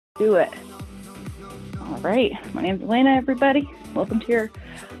do it. All right, my name's Elena, everybody. Welcome to your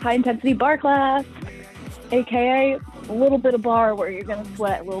high intensity bar class, AKA a little bit of bar where you're gonna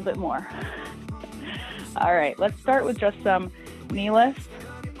sweat a little bit more. All right, let's start with just some knee lifts.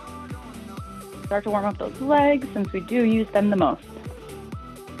 Start to warm up those legs since we do use them the most.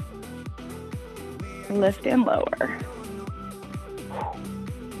 Lift and lower.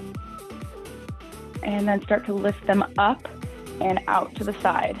 And then start to lift them up and out to the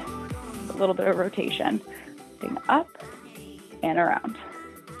side. A little bit of rotation. Lifting up and around.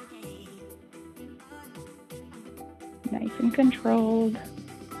 Nice and controlled.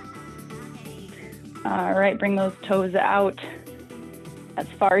 All right, bring those toes out as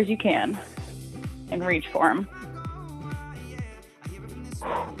far as you can and reach for them.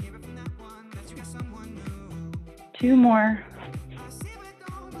 Two more.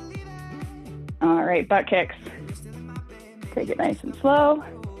 All right, butt kicks. Take it nice and slow.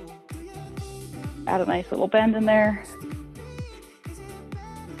 Add a nice little bend in there.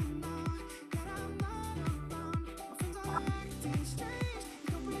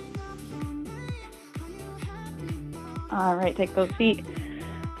 All right, take those feet,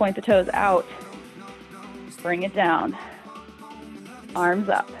 point the toes out, bring it down. Arms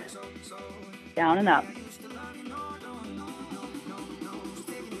up, down and up.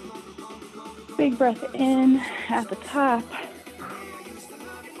 Big breath in at the top.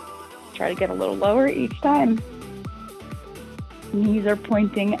 Try to get a little lower each time. Knees are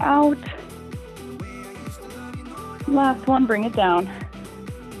pointing out. Last one, bring it down.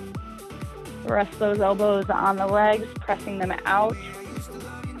 Rest those elbows on the legs, pressing them out.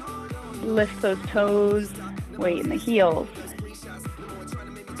 Lift those toes, weight in the heels.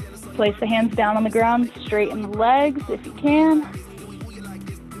 Place the hands down on the ground, straighten the legs if you can.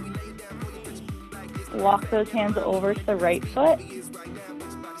 Walk those hands over to the right foot.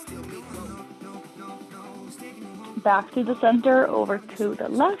 Back to the center, over to the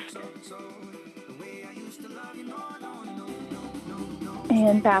left.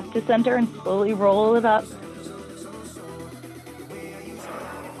 And back to center and slowly roll it up.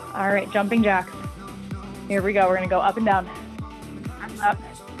 All right, jumping jacks. Here we go, we're gonna go up and down. Arms up.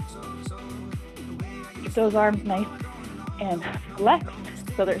 Keep those arms nice and flexed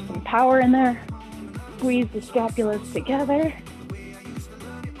so there's some power in there. Squeeze the scapulas together.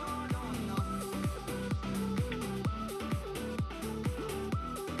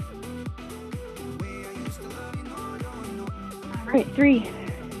 All right, 3,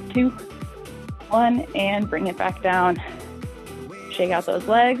 2, 1, and bring it back down. Shake out those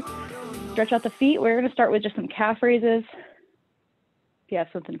legs. Stretch out the feet. We're going to start with just some calf raises. If you have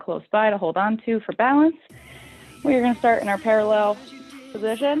something close by to hold on to for balance. We're going to start in our parallel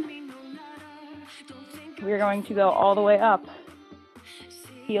position. We're going to go all the way up.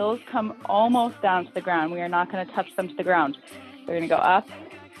 Heels come almost down to the ground. We are not going to touch them to the ground. We're going to go up,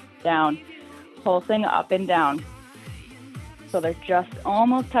 down, pulsing up and down. So they're just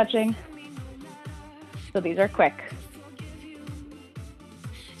almost touching. So these are quick.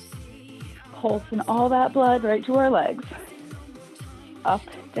 Pulsing all that blood right to our legs. Up,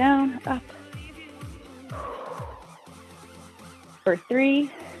 down, up. For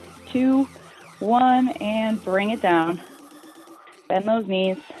 3, 2, 1, and bring it down. Bend those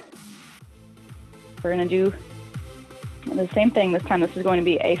knees. We're going to do the same thing this time. This is going to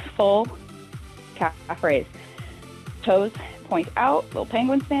be a full calf raise. Toes point out, little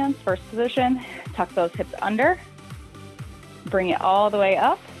penguin stance, first position. Tuck those hips under. Bring it all the way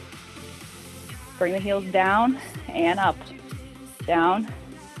up. Bring the heels down and up. Down,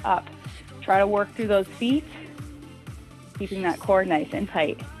 up. Try to work through those feet, keeping that core nice and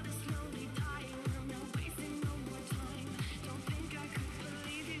tight.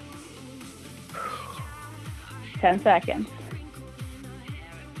 Ten seconds.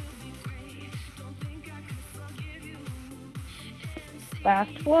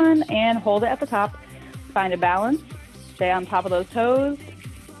 Last one, and hold it at the top. Find a balance. Stay on top of those toes.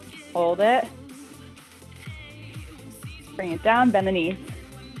 Hold it. Bring it down, bend the knees.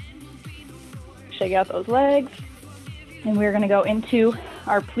 Shake out those legs. And we're going to go into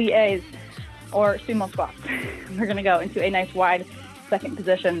our pliés, or sumo squats. We're going to go into a nice wide second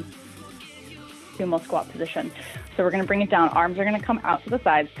position, sumo squat position. So we're going to bring it down. Arms are going to come out to the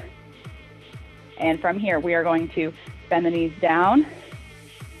sides. And from here, we are going to bend the knees down.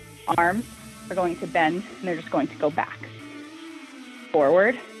 Arms are going to bend, and they're just going to go back.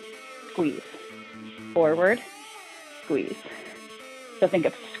 Forward, squeeze. Forward, squeeze. So think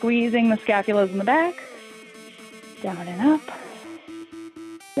of squeezing the scapulas in the back. Down and up.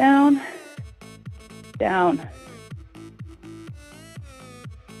 Down, down.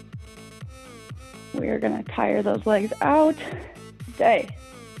 We're gonna tire those legs out. Okay.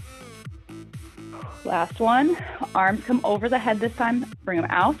 Last one. Arms come over the head this time. Bring them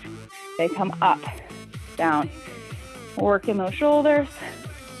out. They come up, down. Working those shoulders.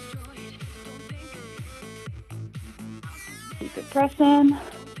 Keep it pressing.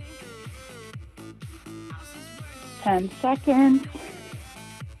 10 seconds.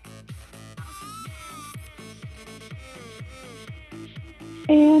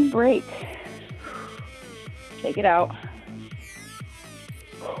 And break. Take it out.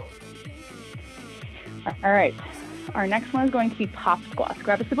 All right. Our next one is going to be pop squats.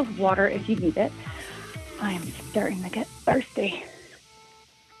 Grab a sip of water if you need it. I am starting to get thirsty.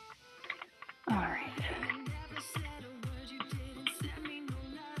 All right.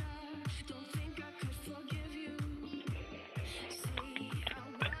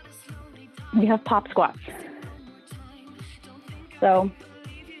 We have pop squats. So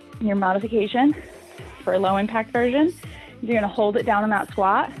your modification for a low impact version, you're gonna hold it down in that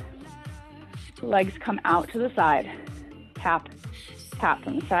squat. Legs come out to the side. Tap, tap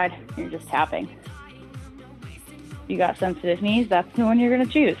from the side. You're just tapping. If you got sensitive knees, that's the one you're gonna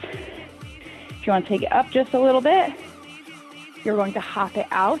choose. If you wanna take it up just a little bit, you're going to hop it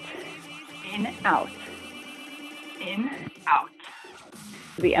out, in, out, in, out.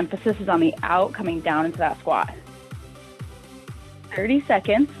 The emphasis is on the out, coming down into that squat. 30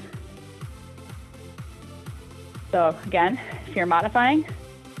 seconds. So again, if you're modifying,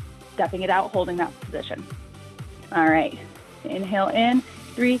 stepping it out, holding that position. All right, inhale in,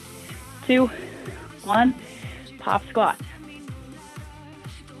 3, 2, 1, pop squat.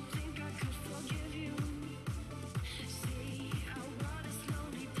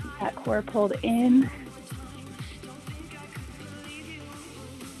 Keep that core pulled in.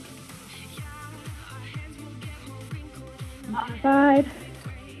 Side,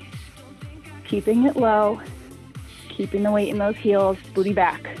 keeping it low, keeping the weight in those heels, booty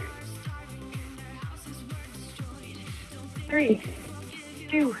back. 3,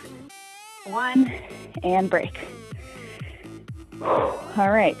 2, 1, and break.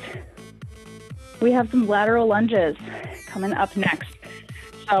 All right. We have some lateral lunges coming up next.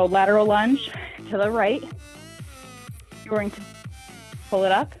 So lateral lunge to the right. You're going to pull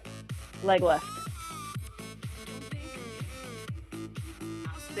it up, leg lift.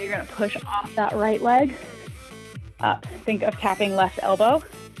 So you're gonna push off that right leg, up. Think of tapping left elbow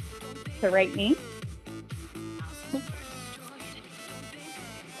to right knee.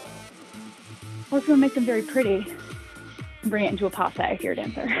 We're just gonna make them very pretty and bring it into a passe if you're a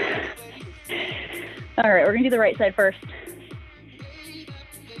dancer. All right, we're gonna do the right side first.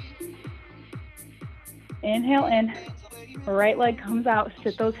 Inhale in, right leg comes out,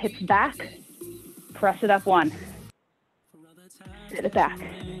 sit those hips back, press it up 1. Sit it back.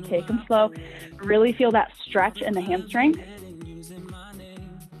 Take them slow. Really feel that stretch in the hamstring.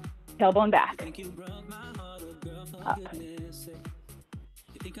 Tailbone back. Up.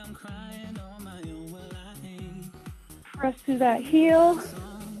 Press through that heel.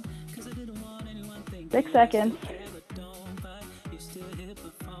 6 seconds.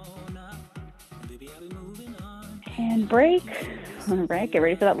 And break. All right, get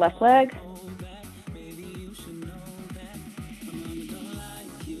ready for that left leg.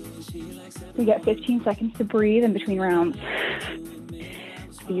 We get 15 seconds to breathe in between rounds.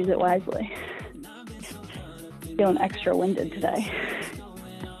 So use it wisely. Feeling extra winded today.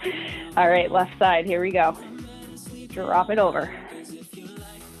 All right, left side, here we go. Drop it over.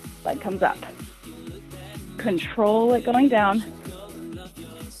 Leg comes up. Control it going down.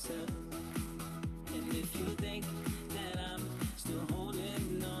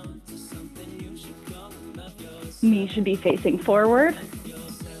 Knee should be facing forward.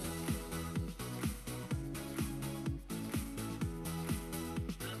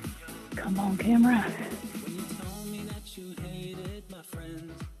 Come on, camera.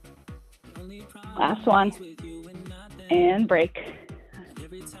 Last one. And break.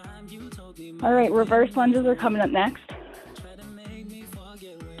 All right, reverse lunges are coming up next.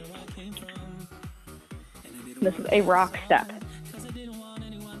 This is a rock step.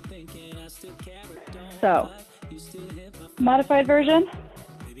 So, modified version,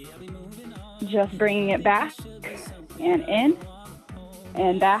 just bringing it back and in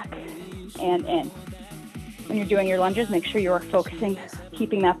and back and in. When you're doing your lunges, make sure you are focusing,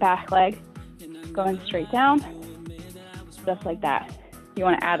 keeping that back leg going straight down, just like that. You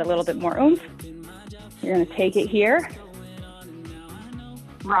want to add a little bit more oomph. You're going to take it here,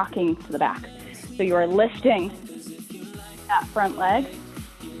 rocking to the back. So you are lifting that front leg,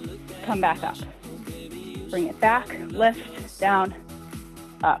 come back up. Bring it back, lift, down,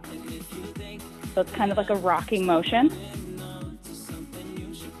 up. So it's kind of like a rocking motion.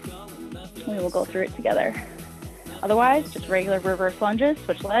 We will go through it together. Otherwise, just regular reverse lunges,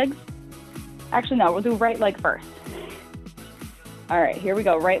 switch legs. Actually, no, we'll do right leg first. All right, here we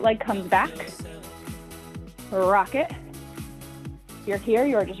go. Right leg comes back. Rock it. If you're here,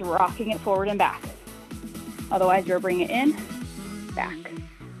 you're just rocking it forward and back. Otherwise, you're bringing it in,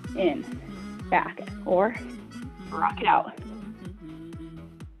 back, or rock it out.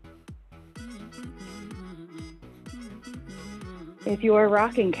 If you are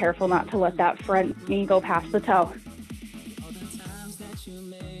rocking, careful not to let that front knee go past the toe.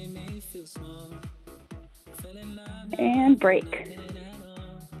 And break.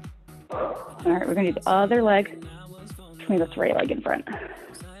 All right, we're gonna do the other leg. Maybe that's right leg in front. All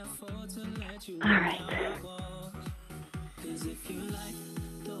right.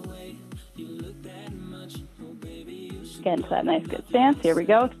 Get into that nice good stance. Here we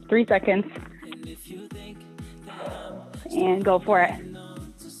go. 3 seconds. And go for it.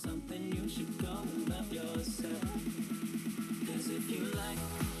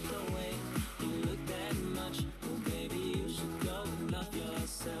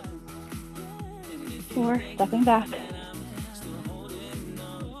 Or stepping back.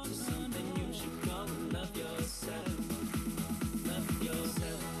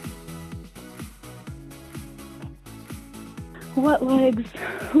 What legs?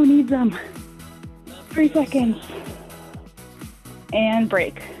 Who needs them? 3 seconds. And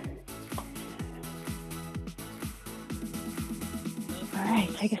break. All right,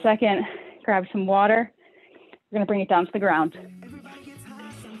 take a second, grab some water. We're gonna bring it down to the ground.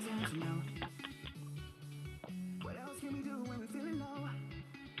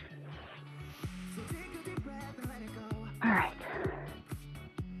 All right.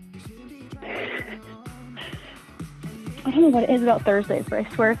 I don't know what it is about Thursdays, but I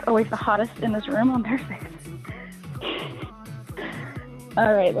swear it's always the hottest in this room on Thursdays.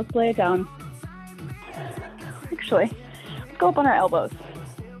 All right, let's lay it down. Actually, let's go up on our elbows.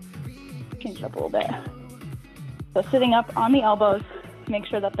 Change it up a little bit. So sitting up on the elbows, make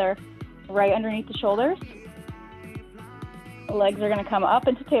sure that they're right underneath the shoulders. The legs are gonna come up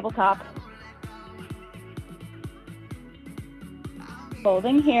into tabletop.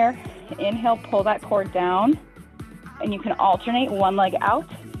 Folding here, inhale, pull that core down, and you can alternate one leg out,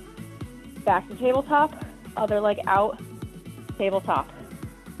 back to tabletop, other leg out, tabletop.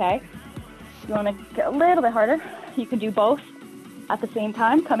 Okay, if you want to make it a little bit harder, you can do both at the same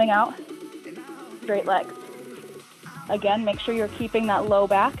time, coming out, straight legs. Again, make sure you're keeping that low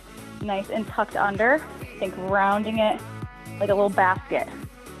back nice and tucked under. Think rounding it like a little basket.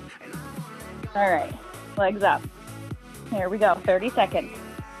 All right, legs up. Here we go, 30 seconds.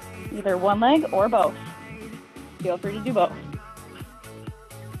 Either one leg or both. Feel free to do both.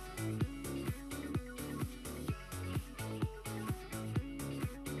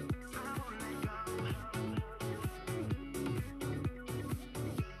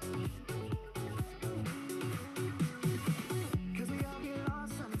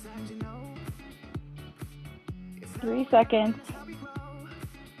 Three seconds.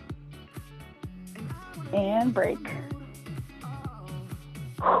 And break.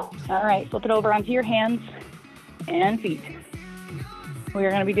 All right, flip it over onto your hands and feet. We are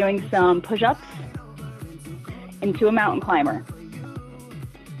going to be doing some push-ups into a mountain climber.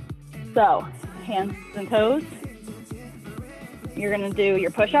 So, hands and toes. You're going to do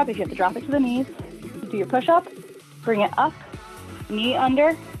your push-up. If you have to drop it to the knees, do your push-up. Bring it up, knee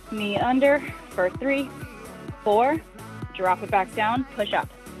under for 3, 4. Drop it back down, push up.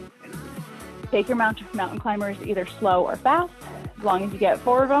 Take your mountain climbers either slow or fast. As long as you get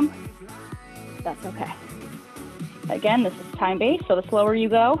 4 of them, that's okay. Again, this is time-based, so the slower you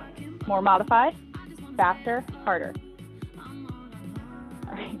go, more modified, faster, harder.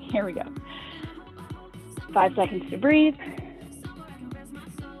 All right, here we go. 5 seconds to breathe.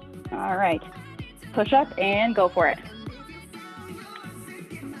 All right, push up and go for it.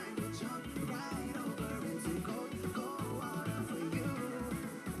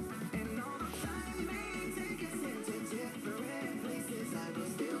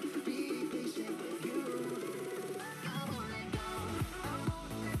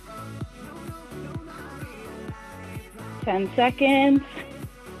 Ten seconds.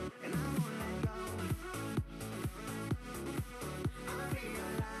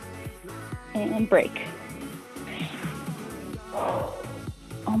 And break.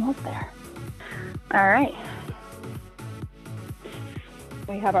 Almost there. All right.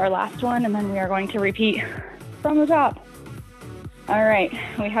 We have our last one, and then we are going to repeat from the top. All right,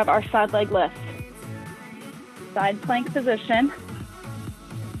 we have our side leg lift. Side plank position.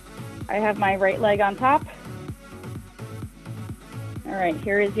 I have my right leg on top. All right,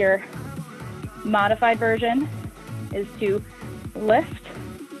 here is your modified version, is to lift,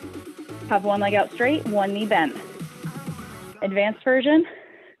 have one leg out straight, one knee bent. Advanced version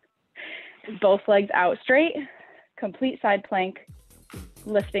is both legs out straight, complete side plank,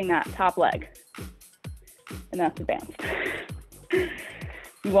 lifting that top leg. And that's advanced.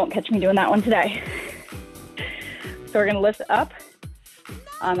 You won't catch me doing that one today. So we're gonna lift up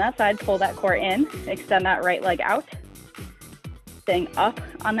on that side, pull that core in, extend that right leg out, staying up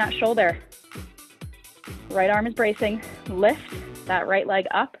on that shoulder. Right arm is bracing, lift that right leg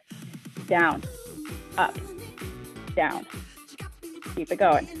up, down, up, down. Keep it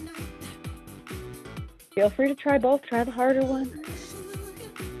going. Feel free to try both, try the harder one.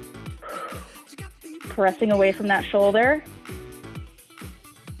 Pressing away from that shoulder.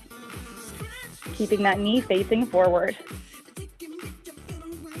 Keeping that knee facing forward.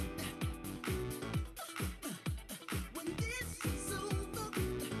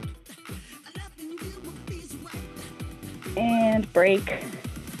 And break.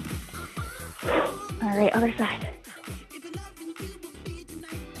 All right, other side.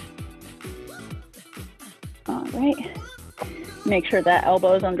 All right. Make sure that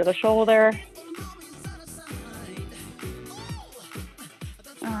elbow is under the shoulder.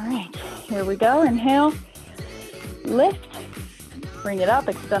 All right, here we go. Inhale, lift, bring it up,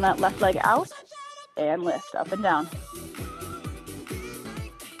 extend that left leg out, and lift up and down.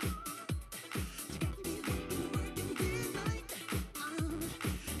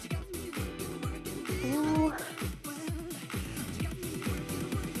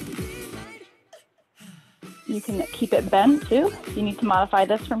 You can keep it bent too. If you need to modify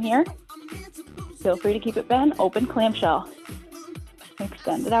this from here, feel free to keep it bent, open clamshell.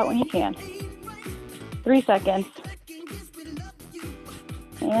 Extend it out when you can. 3 seconds.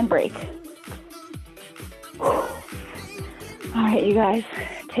 And break. All right, you guys,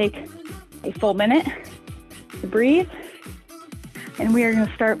 take a full minute to breathe. And we are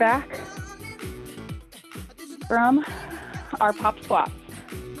gonna start back from our pop squats.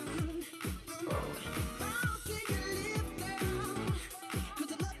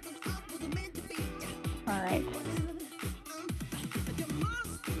 All right.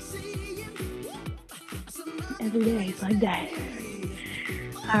 Every day is like that.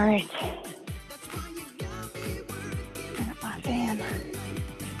 All right. Turn up my fan.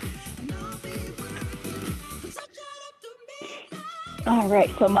 All right,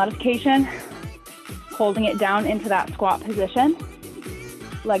 so modification, holding it down into that squat position.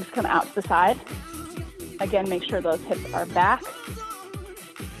 Legs come out to the side. Again, make sure those hips are back.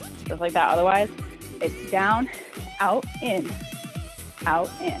 Just like that, otherwise it's down, out, in, out,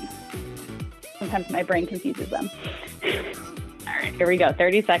 in. Sometimes my brain confuses them. All right, here we go,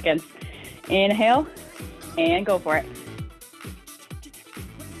 30 seconds. Inhale, and go for it.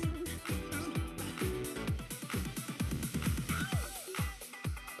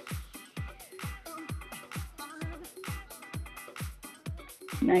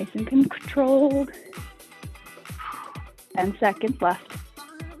 Nice and controlled. 10 seconds left.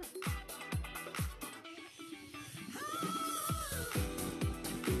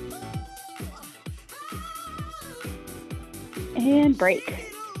 And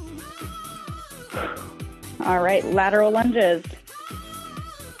break. All right, lateral lunges.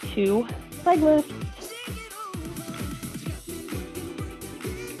 2 leg lifts.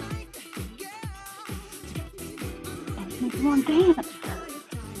 Come on, dance.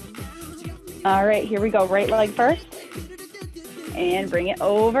 All right, here we go. Right leg first. And bring it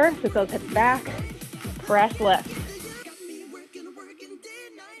over. Sit those hips back. Press lift.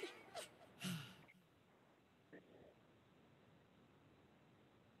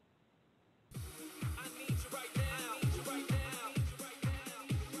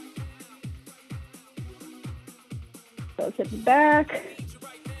 Those hips back.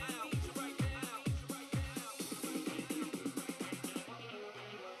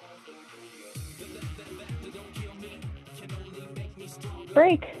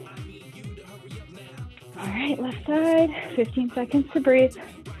 Break. All right, left side, 15 seconds to breathe.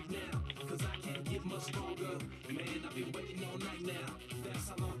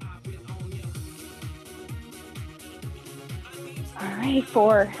 All right,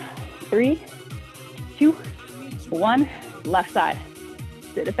 4, 3, 2, 1, left side.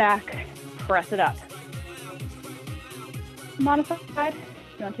 Sit it back, press it up. Modified,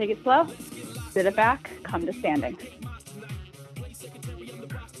 you want to take it slow? Sit it back, come to standing.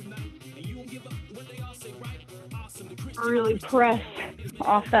 Really press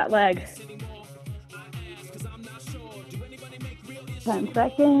off that leg. 10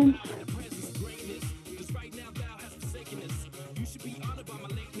 seconds.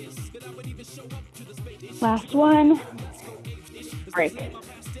 Last one. Break.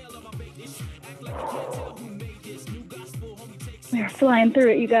 We're flying through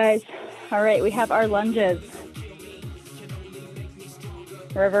it, you guys. All right, we have our lunges.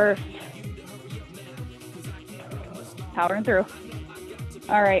 Reversed. Powering through.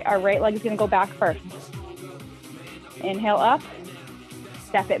 All right, our right leg is gonna go back first. Inhale up,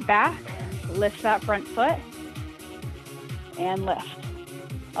 step it back, lift that front foot, and lift.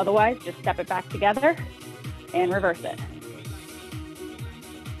 Otherwise, just step it back together and reverse it.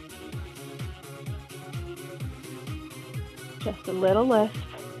 Just a little lift.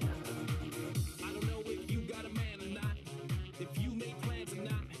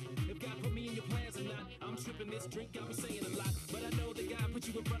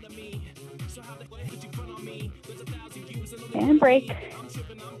 And break.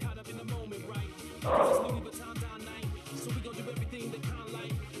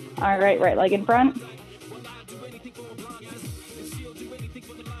 All right, right leg in front.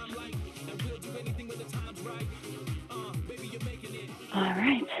 All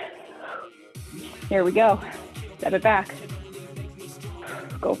right. Here we go. Step it back.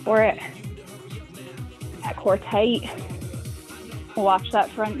 Go for it. That core tight. Watch that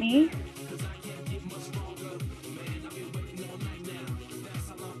front knee.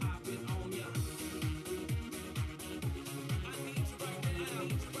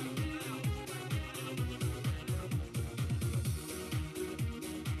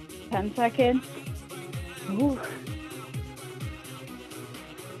 Ten seconds. Ooh.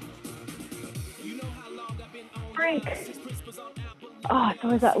 Break. Oh, it's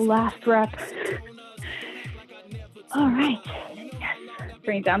always that last rep. All right. Yes.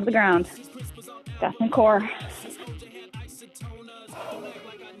 Bring it down to the ground. Chest and core.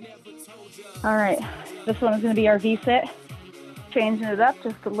 All right. This one is going to be our V-sit. Changing it up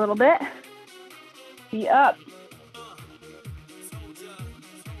just a little bit. Feet up.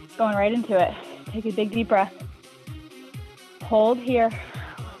 Going right into it. Take a big deep breath. Hold here.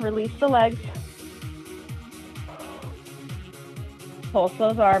 Release the legs. Pulse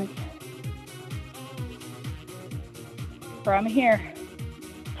those arms. From here,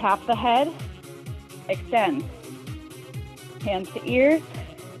 tap the head, extend. Hands to ears,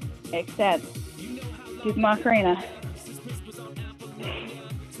 extend. Do the Macarena.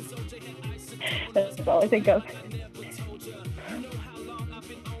 That's all I think of.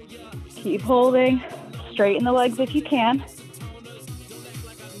 Keep holding. Straighten the legs if you can.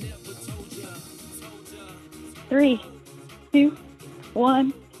 3, 2,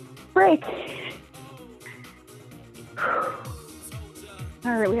 1, break.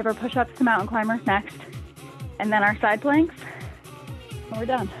 All right, we have our push-ups to mountain climbers next, and then our side planks, and we're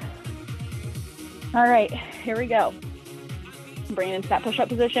done. All right, here we go. Bring it into that push-up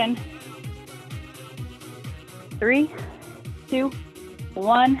position. 3, 2,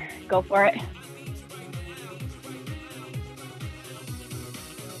 1, go for it.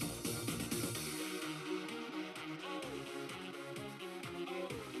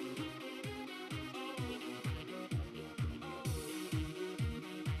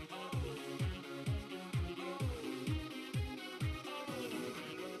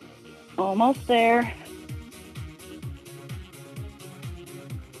 Almost there.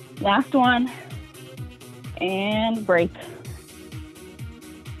 Last one. And break.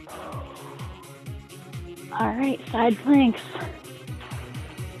 All right, side planks.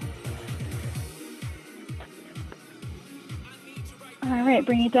 All right,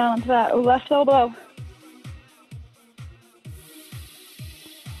 bring it down to that left elbow.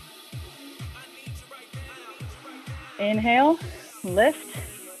 Inhale, lift.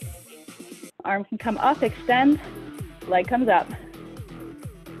 Arm can come up, extend, leg comes up.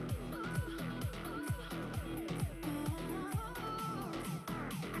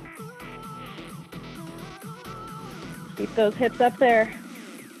 Keep those hips up there.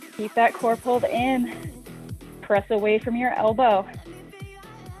 Keep that core pulled in. Press away from your elbow.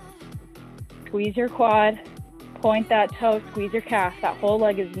 Squeeze your quad, point that toe, squeeze your calf. That whole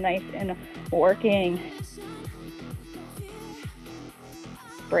leg is nice and working.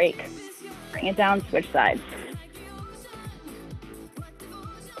 Break. Bring it down, switch sides.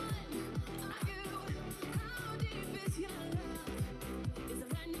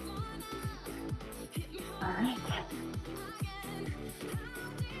 All right.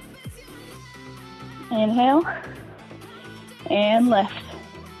 Inhale and lift.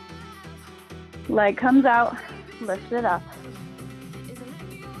 Leg comes out, lift it up.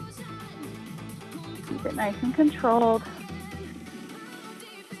 Keep it nice and controlled.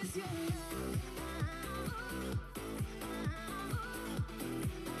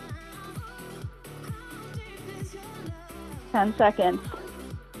 10 seconds.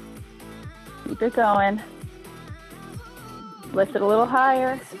 Keep it going. Lift it a little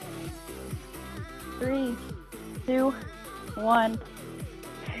higher. 3, 2, 1,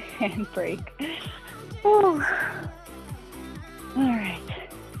 and break. Whew. All right.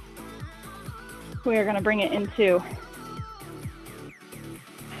 We are going to bring it into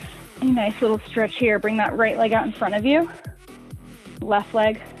a nice little stretch here. Bring that right leg out in front of you. Left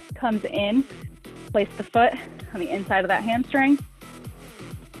leg comes in. Place the foot on the inside of that hamstring.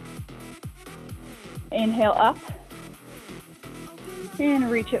 Inhale up.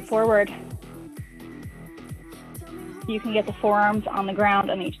 And reach it forward. You can get the forearms on the ground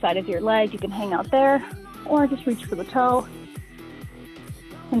on each side of your leg. You can hang out there, or just reach for the toe.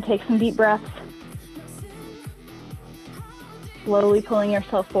 And take some deep breaths. Slowly pulling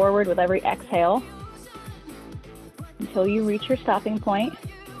yourself forward with every exhale until you reach your stopping point.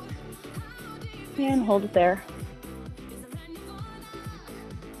 And hold it there.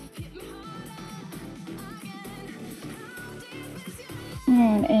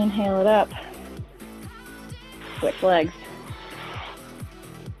 And inhale it up. Switch legs.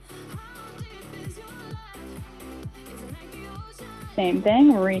 Same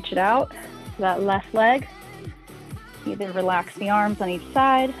thing, reach it out to that left leg. Either relax the arms on each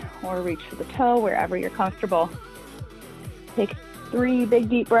side or reach for the toe wherever you're comfortable. Take 3 big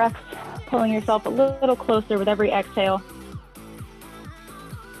deep breaths, pulling yourself a little closer with every exhale.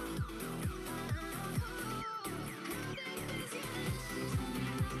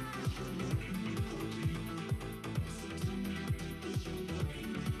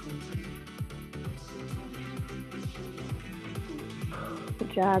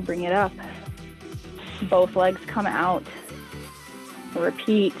 Good job, bring it up. Both legs come out.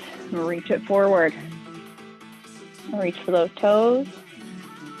 Repeat, reach it forward. Reach for those toes.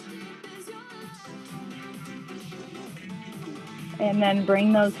 And then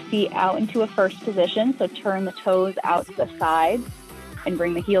bring those feet out into a first position. So turn the toes out to the sides and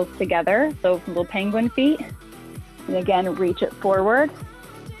bring the heels together. So little penguin feet. And again, reach it forward.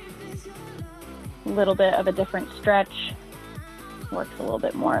 A little bit of a different stretch. Works a little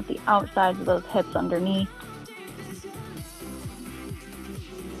bit more at the outsides of those hips underneath.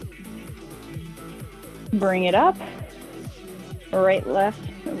 Bring it up. Right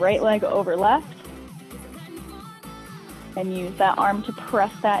leg over left. And use that arm to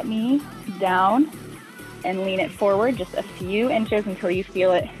press that knee down and lean it forward just a few inches until you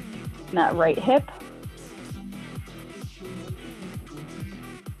feel it in that right hip.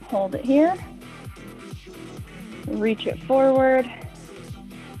 Hold it here. Reach it forward.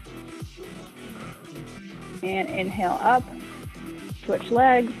 And inhale up. Switch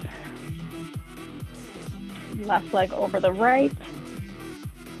legs. Left leg over the right.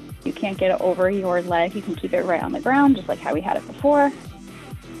 You can't get it over your leg. You can keep it right on the ground, just like how we had it before.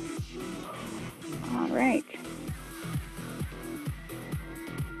 All right.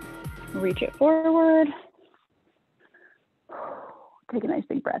 Reach it forward. Take a nice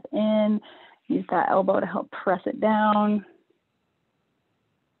big breath in. Use that elbow to help press it down.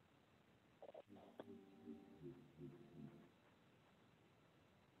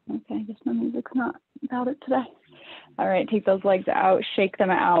 Okay, I guess my music's not about it today. All right, take those legs out, shake them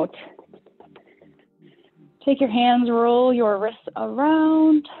out. Take your hands, roll your wrists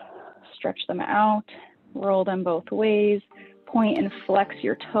around, stretch them out, roll them both ways, point and flex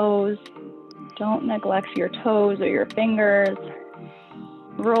your toes. Don't neglect your toes or your fingers.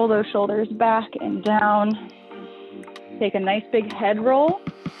 Roll those shoulders back and down. Take a nice big head roll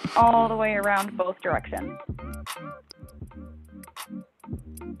all the way around both directions.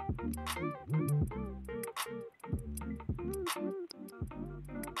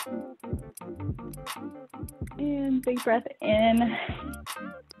 And big breath in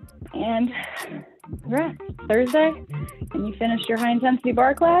and rest. Thursday, and you finished your high intensity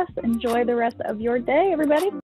bar class. Enjoy the rest of your day, everybody.